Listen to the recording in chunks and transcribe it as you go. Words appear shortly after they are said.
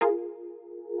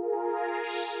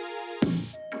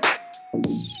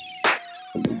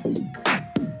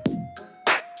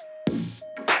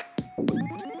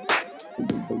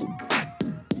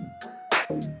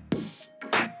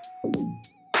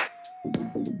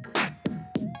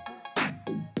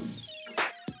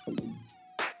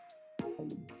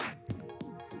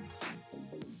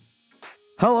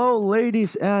Hello,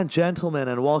 ladies and gentlemen,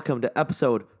 and welcome to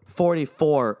episode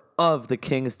 44 of The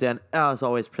King's Den, as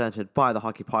always presented by the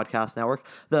Hockey Podcast Network,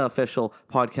 the official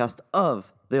podcast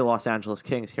of the Los Angeles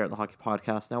Kings here at the Hockey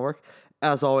Podcast Network.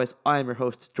 As always, I am your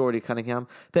host, Jordy Cunningham.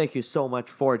 Thank you so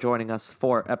much for joining us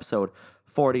for episode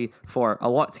 44. A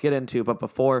lot to get into, but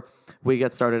before we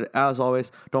get started, as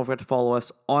always, don't forget to follow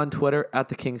us on Twitter at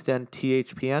The King's Den,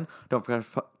 THPN.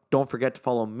 Don't forget to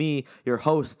follow me, your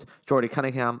host, Jordy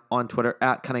Cunningham, on Twitter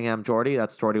at Cunningham Jordy.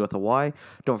 That's Jordy with a Y.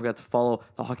 Don't forget to follow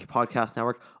the Hockey Podcast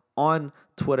Network on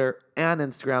Twitter and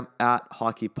Instagram at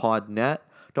HockeyPodNet.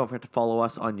 Don't forget to follow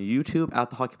us on YouTube at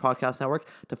the Hockey Podcast Network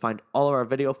to find all of our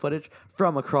video footage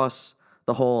from across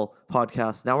the whole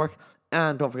podcast network.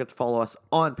 And don't forget to follow us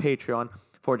on Patreon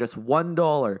for just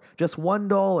 $1. Just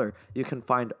 $1.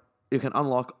 You can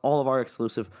unlock all of our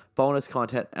exclusive bonus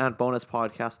content and bonus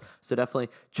podcasts. So definitely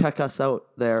check us out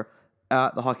there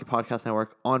at the Hockey Podcast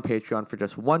Network on Patreon for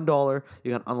just $1.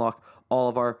 You can unlock all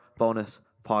of our bonus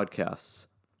podcasts.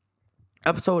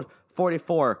 Episode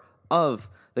 44 of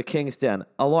The King's Den.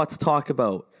 A lot to talk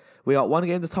about. We got one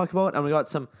game to talk about, and we got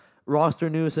some roster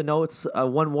news and notes.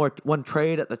 One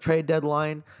trade at the trade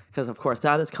deadline, because of course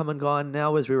that is come and gone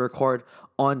now as we record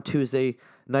on Tuesday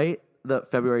night, the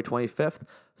February 25th.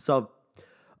 So,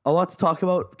 a lot to talk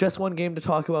about. Just one game to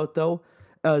talk about, though,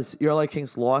 as your LA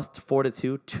Kings lost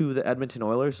 4-2 to the Edmonton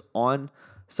Oilers on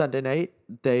Sunday night.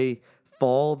 They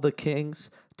fall the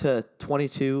Kings to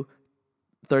 22,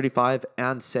 35,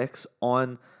 and 6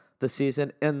 on the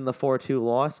season in the 4-2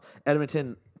 loss.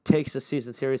 Edmonton takes the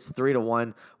season series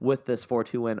 3-1 with this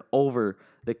 4-2 win over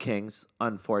the Kings,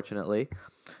 unfortunately.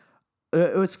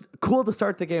 It was cool to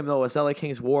start the game, though, as LA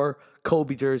Kings wore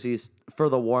Kobe jerseys for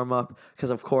the warm-up, because,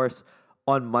 of course,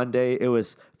 on Monday, it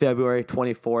was February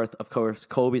 24th. Of course,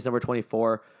 Kobe's number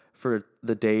 24 for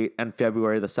the date, and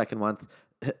February, the second month,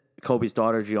 Kobe's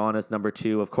daughter, Gianna's number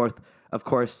 2. Of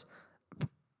course,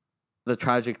 the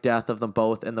tragic death of them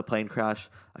both in the plane crash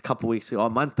a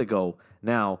month ago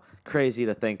now. Crazy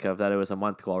to think of that it was a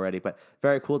month ago already, but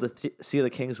very cool to see the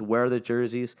Kings wear the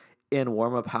jerseys in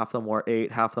warm-up. Half of them wore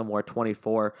 8, half of them wore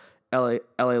 24. LA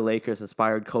Lakers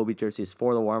inspired Kobe jerseys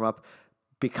for the warm-up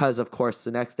because, of course,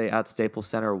 the next day at Staples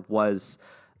Center was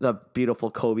the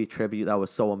beautiful Kobe tribute. That was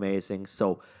so amazing.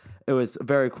 So it was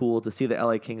very cool to see the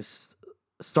LA Kings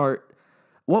start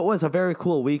what was a very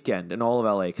cool weekend in all of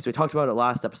LA, because we talked about it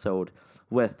last episode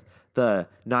with the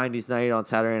 90s night on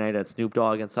Saturday night at Snoop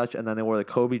Dogg and such, and then they wore the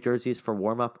Kobe jerseys for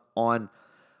warm-up on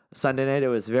Sunday night. It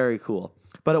was very cool.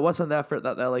 But it wasn't the effort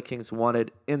that the LA Kings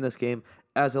wanted in this game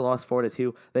as they lost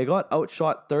 4-2. They got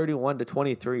outshot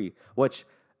 31-23, which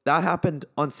that happened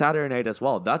on Saturday night as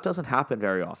well. That doesn't happen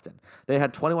very often. They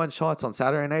had 21 shots on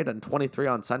Saturday night and 23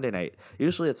 on Sunday night.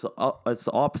 Usually it's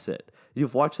the opposite.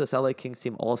 You've watched this LA Kings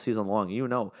team all season long. You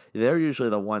know they're usually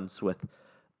the ones with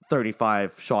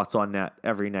 35 shots on net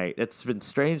every night. It's been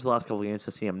strange the last couple of games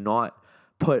to see them not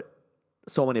put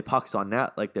so many pucks on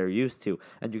net like they're used to.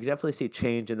 And you can definitely see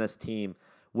change in this team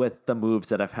with the moves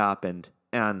that have happened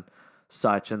and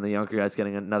such, and the younger guys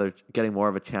getting more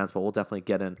of a chance, but we'll definitely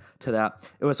get into that.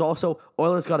 It was also,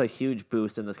 Oilers got a huge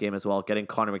boost in this game as well, getting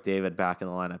Connor McDavid back in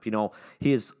the lineup. You know,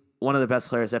 he's one of the best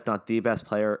players, if not the best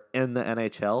player in the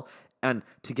NHL, and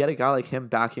to get a guy like him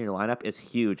back in your lineup is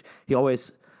huge. He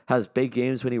always has big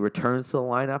games when he returns to the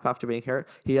lineup after being hurt.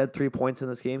 He had 3 points in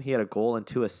this game. He had a goal and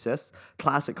 2 assists.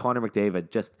 Classic Connor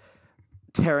McDavid, just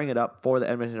tearing it up for the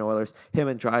Edmonton Oilers. Him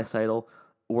and Draisaitl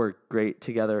were great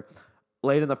together.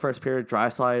 Late in the first period,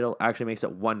 Draisaitl actually makes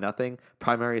it 1-0.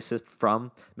 Primary assist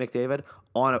from McDavid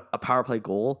on a power play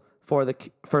goal for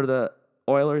the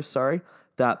Oilers.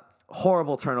 That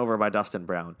horrible turnover by Dustin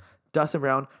Brown. Dustin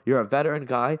Brown, you're a veteran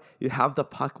guy. You have the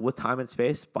puck with time and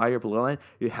space by your blue line.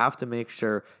 You have to make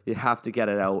sure you have to get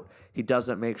it out. He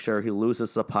doesn't make sure. He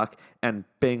loses the puck, and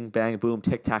bing, bang, boom,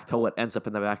 tic-tac-toe, it ends up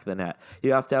in the back of the net.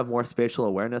 You have to have more spatial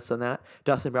awareness than that.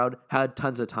 Dustin Brown had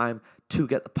tons of time to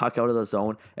get the puck out of the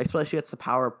zone, especially it's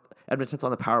Edmonton's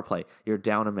on the power play. You're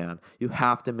down a man. You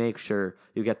have to make sure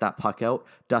you get that puck out.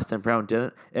 Dustin Brown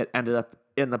didn't. It ended up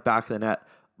in the back of the net.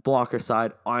 Blocker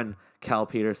side on Cal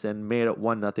Peterson made it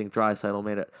 1-0. Draisaitl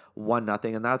made it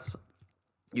 1-0. And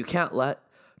you can't let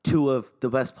two of the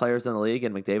best players in the league,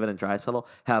 and McDavid and Draisaitl,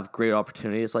 have great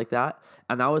opportunities like that.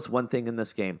 And that was one thing in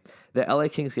this game. The LA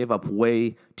Kings gave up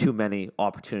way too many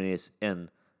opportunities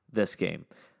in this game.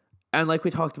 And like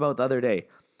we talked about the other day,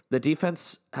 the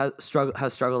defense has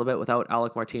struggled a bit without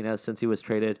Alec Martinez since he was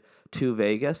traded to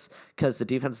Vegas, because the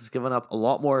defense has given up a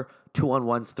lot more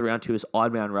 2-on-1s, 3-on-2s,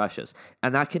 odd man rushes.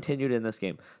 And that continued in this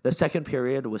game. The second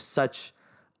period was such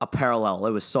a parallel.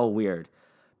 It was so weird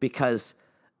because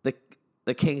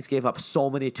the Kings gave up so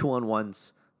many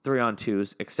 2-on-1s,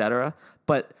 3-on-2s, etc.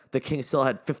 But the Kings still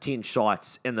had 15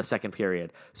 shots in the second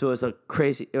period. So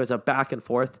it was a back and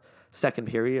forth second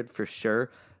period for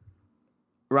sure.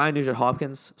 Ryan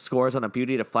Nugent-Hopkins scores on a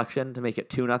beauty deflection to make it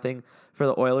 2-0 for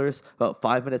the Oilers about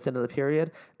 5 minutes into the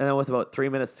period. And then with about 3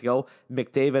 minutes to go,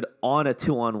 McDavid on a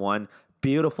 2-on-1.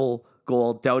 Beautiful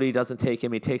goal. Doughty doesn't take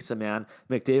him. He takes the man.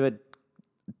 McDavid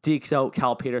dekes out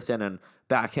Cal Peterson and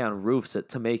backhand roofs it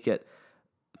to make it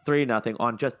 3-0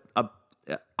 on just a...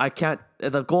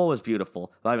 The goal was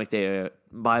beautiful by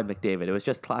McDavid. It was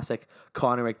just classic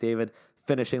Connor McDavid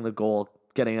finishing the goal,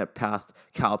 getting it past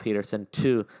Cal Peterson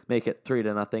to make it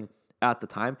 3-0 at the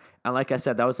time. And like I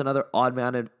said, that was another odd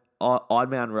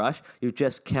man rush. You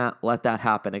just can't let that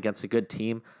happen against a good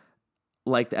team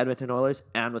like the Edmonton Oilers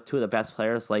and with two of the best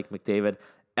players like McDavid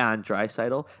and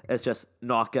Draisaitl. It's just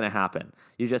not going to happen.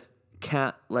 You just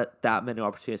can't let that many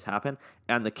opportunities happen,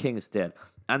 and the Kings did.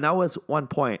 And that was one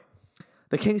point.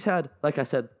 The Kings had, like I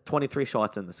said, 23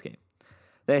 shots in this game.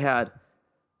 They had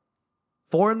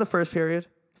 4 in the first period,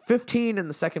 15 in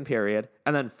the second period,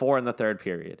 and then 4 in the third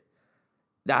period.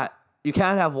 That you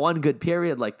can't have one good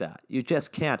period like that. You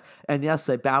just can't. And yes,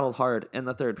 they battled hard in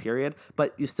the third period,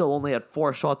 but you still only had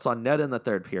 4 shots on net in the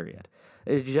third period.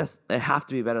 They have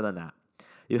to be better than that.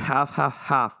 You have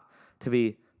to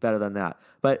be better than that.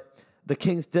 But the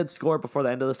Kings did score before the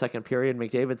end of the second period.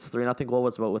 McDavid's 3-0 goal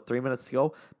was about with 3 minutes to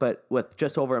go, but with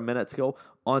just over a minute to go,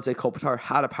 Anze Kopitar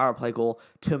had a power play goal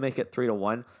to make it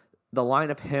 3-1. The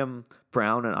line of him,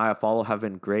 Brown, and Iafallo have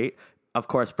been great. Of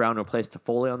course, Brown replaced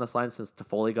Toffoli on this line since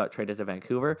Toffoli got traded to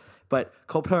Vancouver. But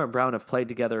Kopitar and Brown have played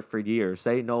together for years.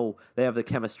 They know they have the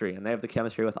chemistry, and they have the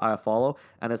chemistry with Iafallo,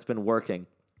 and it's been working.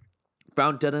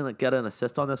 Brown didn't get an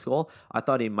assist on this goal. I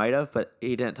thought he might have, but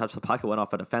he didn't touch the puck. It went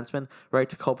off a defenseman right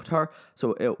to Kopitar.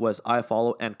 So it was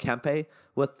Iafallo and Kempe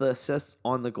with the assists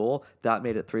on the goal. That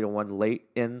made it 3-1 late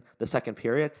in the second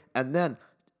period. And then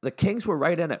the Kings were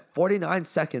right in it. 49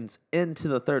 seconds into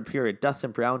the third period,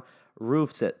 Dustin Brown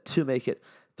roofs it to make it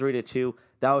 3-2.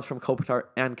 That was from Kopitar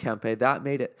and Kempe. That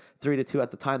made it 3-2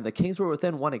 at the time. The Kings were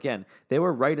within one again. They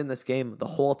were right in this game the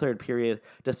whole third period,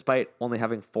 despite only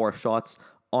having 4 shots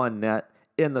on net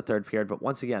in the third period. But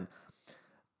once again,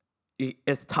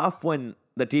 it's tough when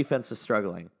the defense is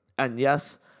struggling. And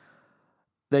yes,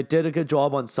 they did a good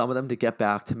job on some of them to get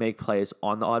back to make plays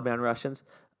on the odd man rushes.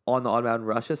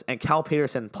 And Cal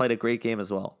Peterson played a great game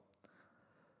as well.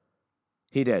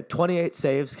 He did 28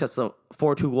 saves because the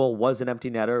 4-2 goal was an empty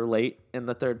netter late in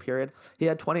the third period. He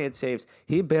had 28 saves.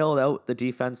 He bailed out the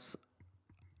defense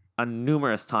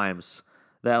numerous times,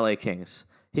 the LA Kings.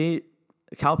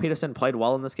 Cal Peterson played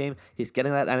well in this game. He's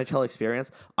getting that NHL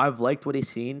experience. I've liked what he's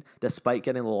seen despite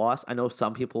getting the loss. I know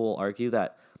some people will argue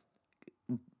that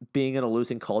being in a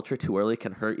losing culture too early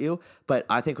can hurt you, but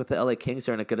I think with the LA Kings,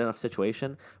 they're in a good enough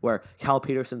situation where Cal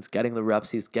Peterson's getting the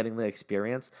reps, he's getting the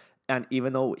experience, and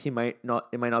even though it might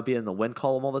not be in the win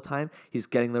column all the time, he's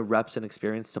getting the reps and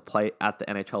experience to play at the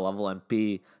NHL level and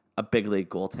be a big league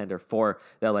goaltender for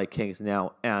the LA Kings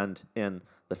now and in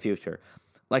the future.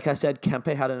 Like I said,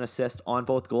 Kempe had an assist on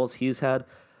both goals. He was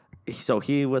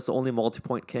the only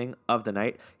multi-point king of the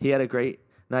night. He had a great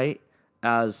night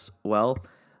as well.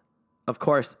 Of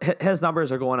course, his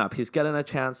numbers are going up. He's getting a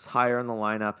chance higher in the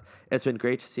lineup. It's been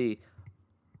great to see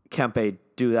Kempe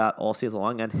do that all season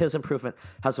long, and his improvement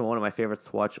has been one of my favorites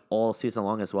to watch all season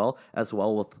long as well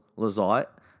with Lizotte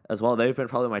as well. They've been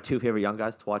probably my 2 favorite young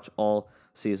guys to watch all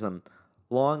season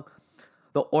long.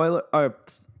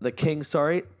 The Kings,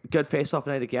 good face-off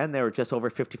night again. They were just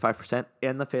over 55%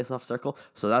 in the face-off circle,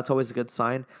 so that's always a good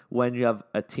sign when you have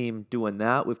a team doing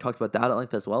that. We've talked about that at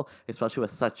length as well, especially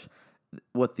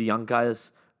with the young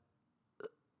guys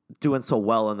doing so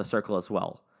well in the circle as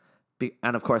well.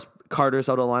 And of course, Carter's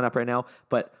out of the lineup right now,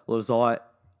 but Lizotte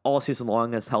all season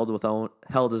long has held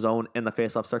his own in the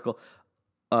face-off circle.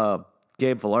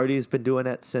 Gabe Velarde has been doing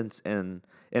it since in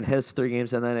his 3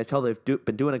 games in the NHL. They've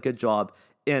been doing a good job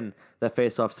in the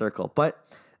face-off circle. But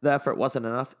the effort wasn't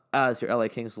enough as your LA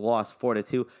Kings lost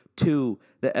 4-2 to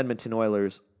the Edmonton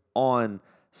Oilers on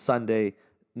Sunday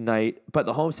night. But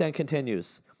the homestand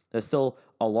continues. There's still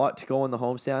a lot to go in the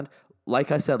homestand.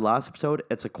 Like I said last episode,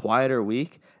 it's a quieter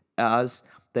week as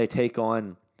they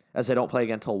don't play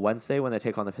again until Wednesday when they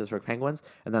take on the Pittsburgh Penguins,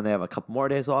 and then they have a couple more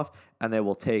days off, and they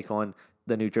will take on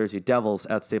the New Jersey Devils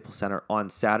at Staples Center on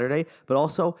Saturday. But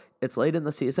also, it's late in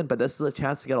the season, but this is a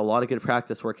chance to get a lot of good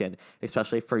practice work in,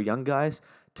 especially for young guys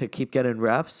to keep getting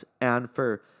reps and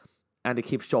to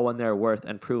keep showing their worth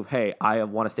and prove, hey, I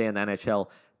want to stay in the NHL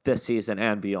this season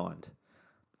and beyond.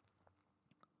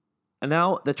 And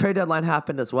now the trade deadline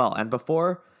happened as well. And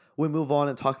before we move on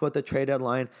and talk about the trade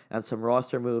deadline and some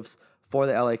roster moves for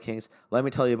the LA Kings, let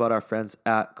me tell you about our friends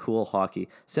at Cool Hockey.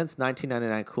 Since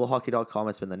 1999, CoolHockey.com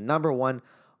has been the number one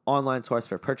online source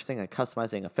for purchasing and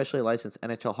customizing officially licensed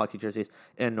NHL hockey jerseys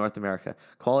in North America.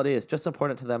 Quality is just as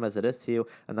important to them as it is to you,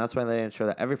 and that's why they ensure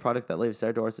that every product that leaves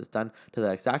their doors is done to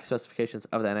the exact specifications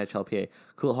of the NHLPA.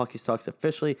 Cool Hockey stocks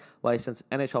officially licensed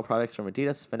NHL products from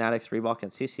Adidas, Fanatics, Reebok,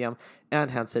 and CCM,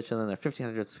 and hand-stitched them in their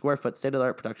 1,500 square foot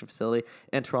state-of-the-art production facility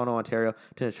in Toronto, Ontario,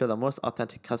 to ensure the most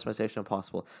authentic customization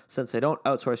possible. Since they don't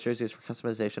outsource jerseys for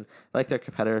customization like their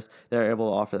competitors, they're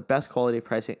able to offer the best quality,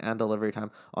 pricing, and delivery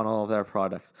time on all of their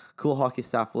products. Cool Hockey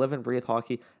staff live and breathe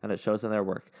hockey, and it shows in their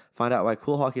work. Find out why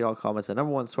CoolHockey.com is the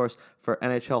number one source for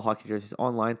NHL hockey jerseys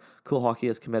online. Cool Hockey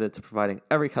is committed to providing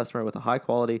every customer with a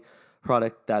high-quality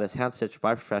product that is hand-stitched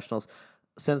by professionals.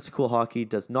 Since Cool Hockey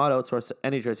does not outsource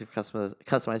any jersey for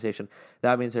customization,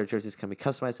 that means their jerseys can be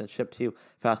customized and shipped to you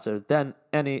faster than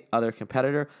any other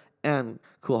competitor. And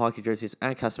Cool Hockey jerseys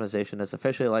and customization is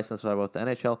officially licensed by both the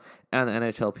NHL and the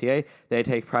NHLPA. They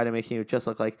take pride in making you just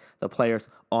look like the players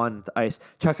on the ice.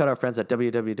 Check out our friends at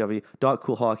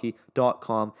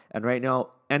www.coolhockey.com. And right now,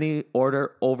 any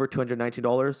order over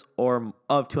 $290 or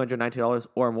of $290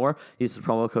 or more, use the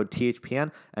promo code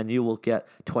THPN and you will get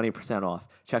 20% off.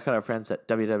 Check out our friends at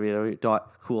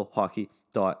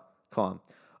www.coolhockey.com.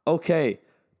 Okay,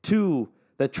 to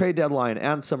the trade deadline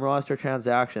and some roster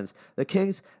transactions. The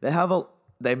Kings, they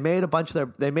made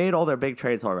all their big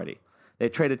trades already. They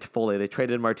traded Toffoli, they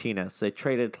traded Martinez, they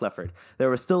traded Clifford. There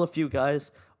were still a few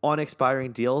guys on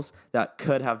expiring deals that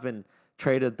could have been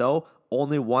traded though.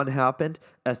 Only one happened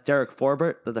as Derek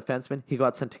Forbort, the defenseman, he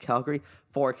got sent to Calgary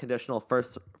for a conditional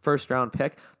first round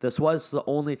pick. This was the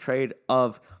only trade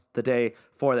of the day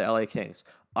for the LA Kings.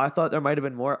 I thought there might have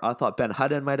been more. I thought Ben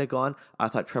Hutton might have gone. I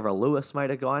thought Trevor Lewis might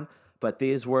have gone. But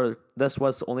this was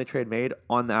the only trade made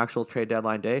on the actual trade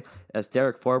deadline day, as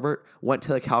Derek Forbort went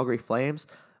to the Calgary Flames,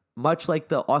 much like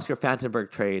the Oscar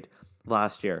Fantenberg trade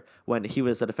last year when he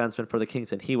was a defenseman for the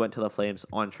Kings and he went to the Flames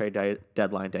on trade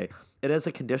deadline day. It is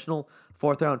a conditional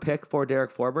fourth-round pick for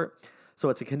Derek Forbort. So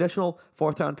it's a conditional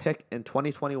fourth-round pick in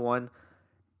 2021.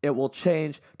 It will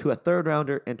change to a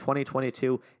third-rounder in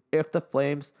 2022 if the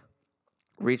Flames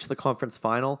reach the conference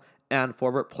final and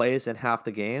Forbort plays in half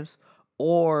the games,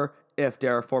 or if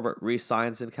Derek Forbort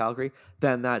re-signs in Calgary,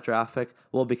 then that draft pick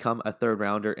will become a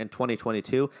third-rounder in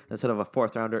 2022 instead of a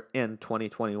fourth-rounder in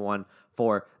 2021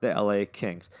 for the LA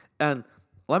Kings. And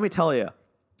let me tell you,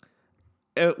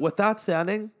 with that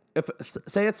standing,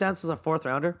 say it stands as a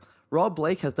fourth-rounder, Rob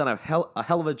Blake has done a hell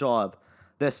of a job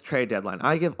this trade deadline.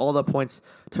 I give all the points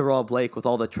to Rob Blake with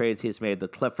all the trades he's made. The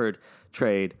Clifford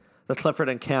trade, the Clifford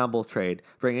and Campbell trade,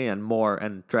 bringing in Moore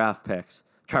and draft picks.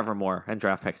 Trevor Moore and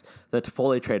draft picks. The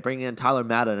Toffoli trade, bringing in Tyler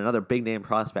Madden, another big-name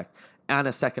prospect, and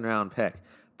a second-round pick.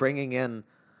 Bringing in,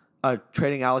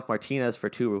 trading Alec Martinez for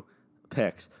 2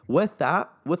 picks. With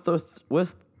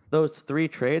those 3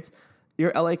 trades,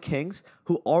 your LA Kings,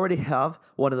 who already have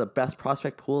one of the best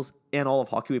prospect pools in all of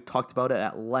hockey, we've talked about it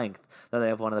at length, that they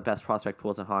have one of the best prospect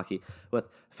pools in hockey, with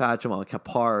Fagemo,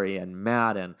 Kapari, and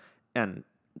Madden, and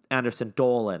Anderson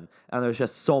Dolan, and there's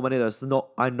just so many.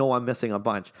 I know I'm missing a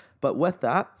bunch, but with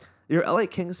that, your LA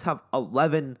Kings have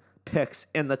 11 picks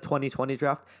in the 2020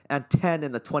 draft and 10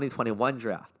 in the 2021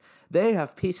 draft. They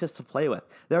have pieces to play with.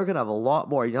 They're gonna have a lot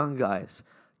more young guys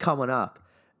coming up,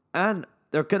 and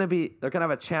they're gonna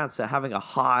have a chance at having a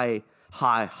high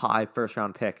first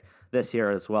round pick this year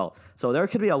as well. So there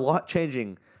could be a lot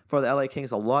changing for the LA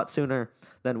Kings a lot sooner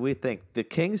than we think. The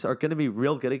Kings are going to be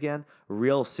real good again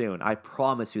real soon. I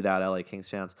promise you that, LA Kings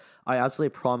fans. I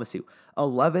absolutely promise you.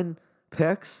 11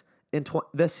 picks in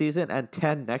this season and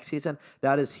 10 next season,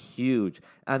 that is huge.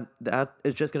 And that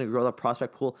is just going to grow the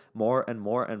prospect pool more and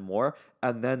more and more.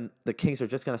 And then the Kings are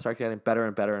just going to start getting better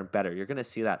and better and better. You're going to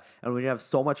see that. And when you have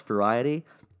so much variety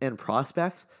in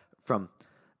prospects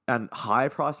and high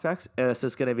prospects, this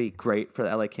is going to be great for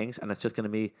the LA Kings, and it's just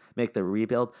going to make the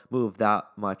rebuild move that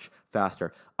much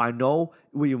faster. I know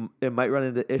it might run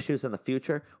into issues in the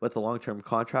future with the long-term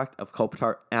contract of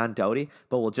Kopitar and Doughty,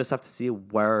 but we'll just have to see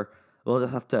we'll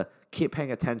just have to keep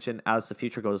paying attention as the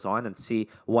future goes on and see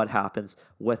what happens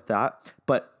with that.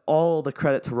 But all the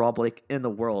credit to Rob Blake in the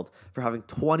world for having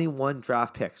 21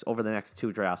 draft picks over the next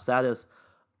 2 drafts. That is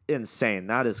insane.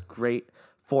 That is great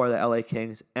for the LA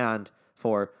Kings and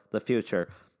for the future.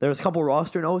 There's a couple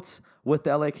roster notes with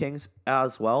the LA Kings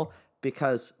as well,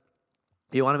 because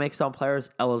you want to make some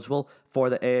players eligible for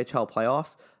the AHL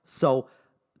playoffs. So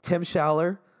Tim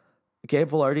Schaller, Gabe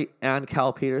Velarde, and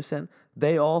Cal Peterson,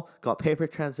 they all got paper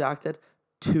transacted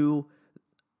to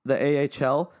the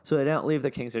AHL, so they didn't leave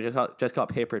the Kings. They just got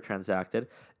paper transacted.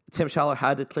 Tim Schaller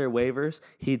had to clear waivers.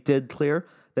 He did clear.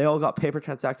 They all got paper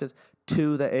transacted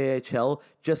to the AHL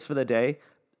just for the day.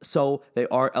 So they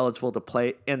are eligible to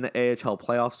play in the AHL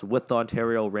playoffs with the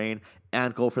Ontario Reign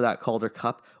and go for that Calder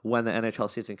Cup when the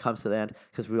NHL season comes to the end,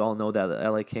 because we all know that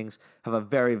the LA Kings have a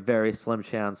very, very slim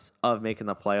chance of making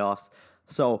the playoffs.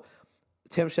 So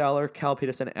Tim Schaller, Cal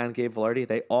Peterson, and Gabe Vilardi,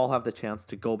 they all have the chance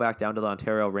to go back down to the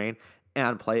Ontario Reign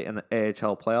and play in the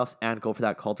AHL playoffs and go for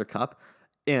that Calder Cup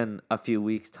in a few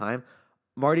weeks' time.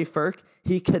 Marty Ferk,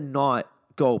 he cannot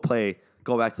go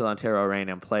back to the Ontario Reign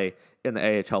and play in the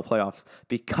AHL playoffs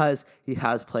because he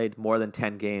has played more than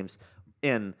 10 games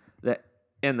in the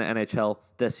NHL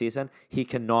this season. He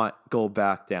cannot go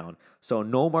back down. So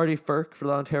no Marty Ferk for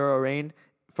the Ontario Reign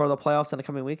for the playoffs in the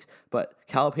coming weeks, but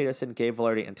Cal Peterson, Gabe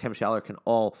Vilardi, and Tim Schaller can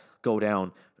all go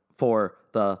down for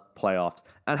the playoffs.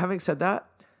 And having said that,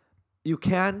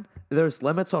 there's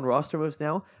limits on roster moves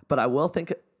now, but I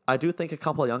do think a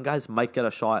couple of young guys might get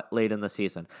a shot late in the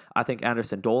season. I think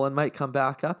Anderson Dolan might come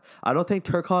back up. I don't think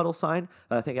Turcotte will sign,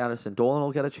 but I think Anderson Dolan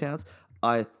will get a chance.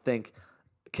 I think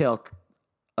Clegg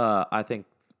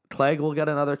will get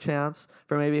another chance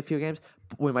for maybe a few games.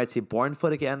 We might see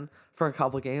Bournefoot again for a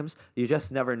couple of games. You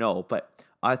just never know. But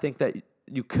I think that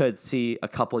you could see a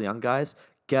couple of young guys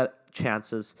get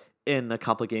chances in a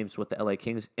couple of games with the LA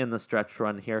Kings in the stretch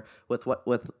run here with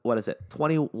what is it,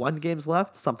 21 games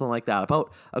left? Something like that.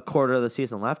 About a quarter of the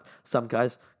season left. Some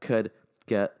guys could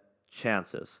get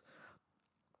chances.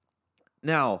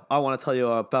 Now, I want to tell you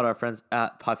about our friends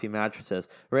at Puffy Mattresses.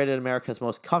 Rated America's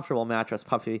most comfortable mattress,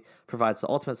 Puffy provides the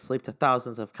ultimate sleep to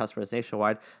thousands of customers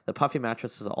nationwide. The Puffy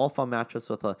Mattress is an all-foam mattress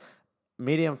with a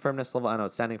medium firmness level and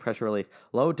outstanding pressure relief.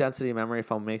 Low density memory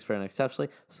foam makes for an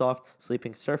exceptionally soft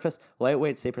sleeping surface.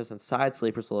 Lightweight sleepers and side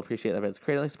sleepers will appreciate the bed's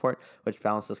cradling support, which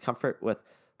balances comfort with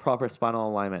proper spinal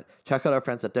alignment. Check out our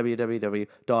friends at www.puffy.ca.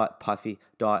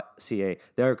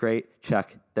 They're great.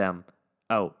 Check them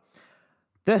out.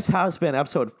 This has been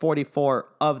episode 44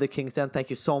 of the King's Den. Thank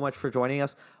you so much for joining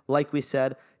us. Like we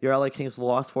said, your LA Kings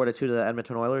lost 4-2 to the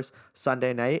Edmonton Oilers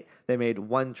Sunday night. They made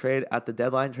one trade at the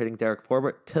deadline, trading Derek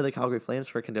Forbort to the Calgary Flames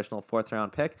for a conditional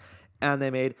 4th-round pick. And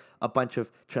they made a bunch of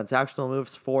transactional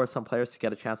moves for some players to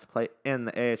get a chance to play in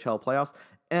the AHL playoffs.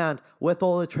 And with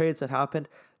all the trades that happened,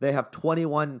 they have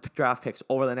 21 draft picks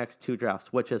over the next 2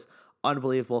 drafts, which is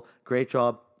unbelievable. Great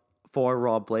job for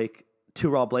Rob Blake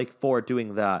for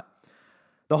doing that.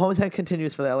 The hometown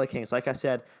continues for the LA Kings. Like I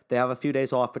said, they have a few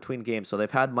days off between games. So they've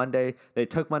had Monday. They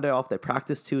took Monday off. They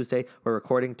practiced Tuesday. We're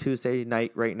recording Tuesday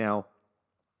night right now.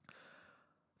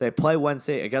 They play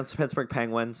Wednesday against the Pittsburgh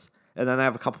Penguins. And then they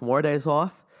have a couple more days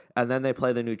off. And then they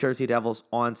play the New Jersey Devils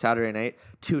on Saturday night.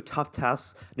 2 tough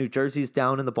tasks. New Jersey's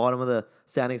down in the bottom of the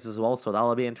standings as well. So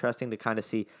that'll be interesting to kind of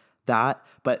see that.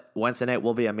 But Wednesday night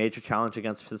will be a major challenge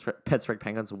against Pittsburgh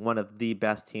Penguins, one of the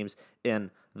best teams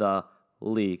in the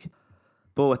league.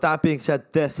 But with that being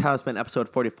said, this has been episode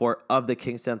 44 of the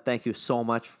King's Den. Thank you so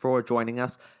much for joining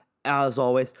us. As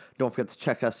always, don't forget to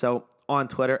check us out on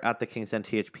Twitter at the King's Den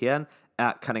THPN,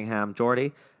 at Cunningham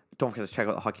Jordy. Don't forget to check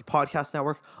out the Hockey Podcast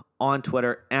Network on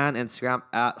Twitter and Instagram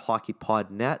at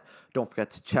HockeyPodNet. Don't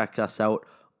forget to check us out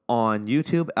on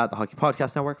YouTube at the Hockey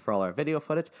Podcast Network for all our video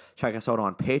footage. Check us out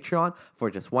on Patreon. For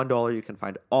just $1, you can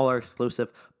find all our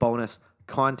exclusive bonus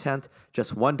content.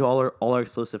 Just $1, all our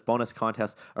exclusive bonus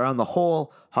contests around the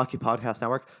whole Hockey Podcast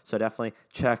Network. So definitely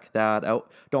check that out.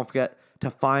 Don't forget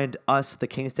to find us, the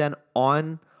King's Den,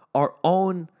 on our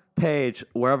own page,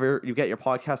 wherever you get your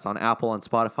podcast, on Apple and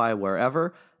Spotify,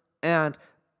 wherever. And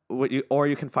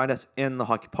you can find us in the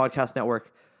Hockey Podcast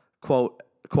Network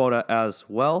quota as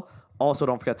well. Also,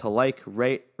 don't forget to like,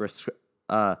 rate,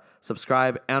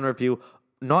 subscribe, and review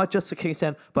not just the King's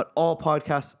Den, but all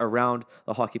podcasts around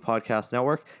the Hockey Podcast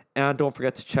Network. And don't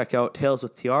forget to check out Tales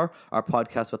with TR, our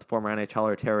podcast with former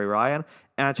NHLer Terry Ryan,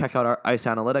 and check out our Ice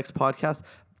Analytics podcast.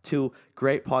 2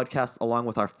 great podcasts along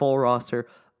with our full roster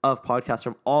of podcasts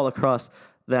from all across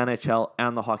the NHL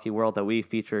and the hockey world that we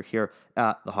feature here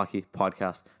at the Hockey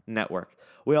Podcast Network.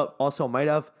 We also might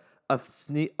have a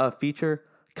feature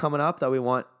coming up that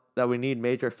we need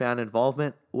major fan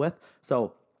involvement with.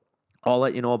 So I'll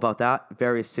let you know about that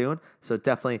very soon. So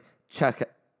definitely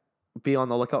be on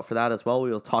the lookout for that as well.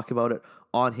 We will talk about it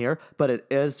on here, but it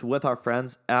is with our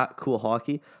friends at Cool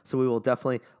Hockey. So we will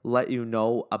definitely let you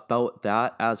know about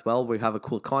that as well. We have a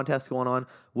cool contest going on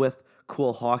with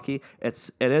Cool Hockey.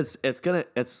 It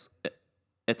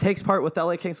takes part with the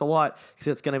LA Kings a lot because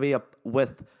it's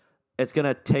going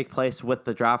to take place with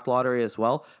the draft lottery as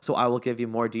well. So I will give you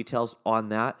more details on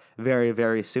that very,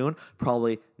 very soon,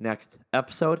 probably next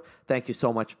episode. Thank you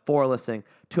so much for listening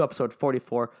to episode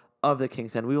 44 of the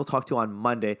Kings Den. We will talk to you on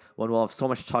Monday when we'll have so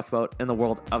much to talk about in the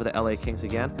world of the LA Kings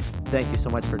again. Thank you so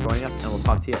much for joining us, and we'll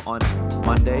talk to you on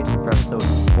Monday for episode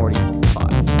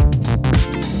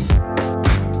 45.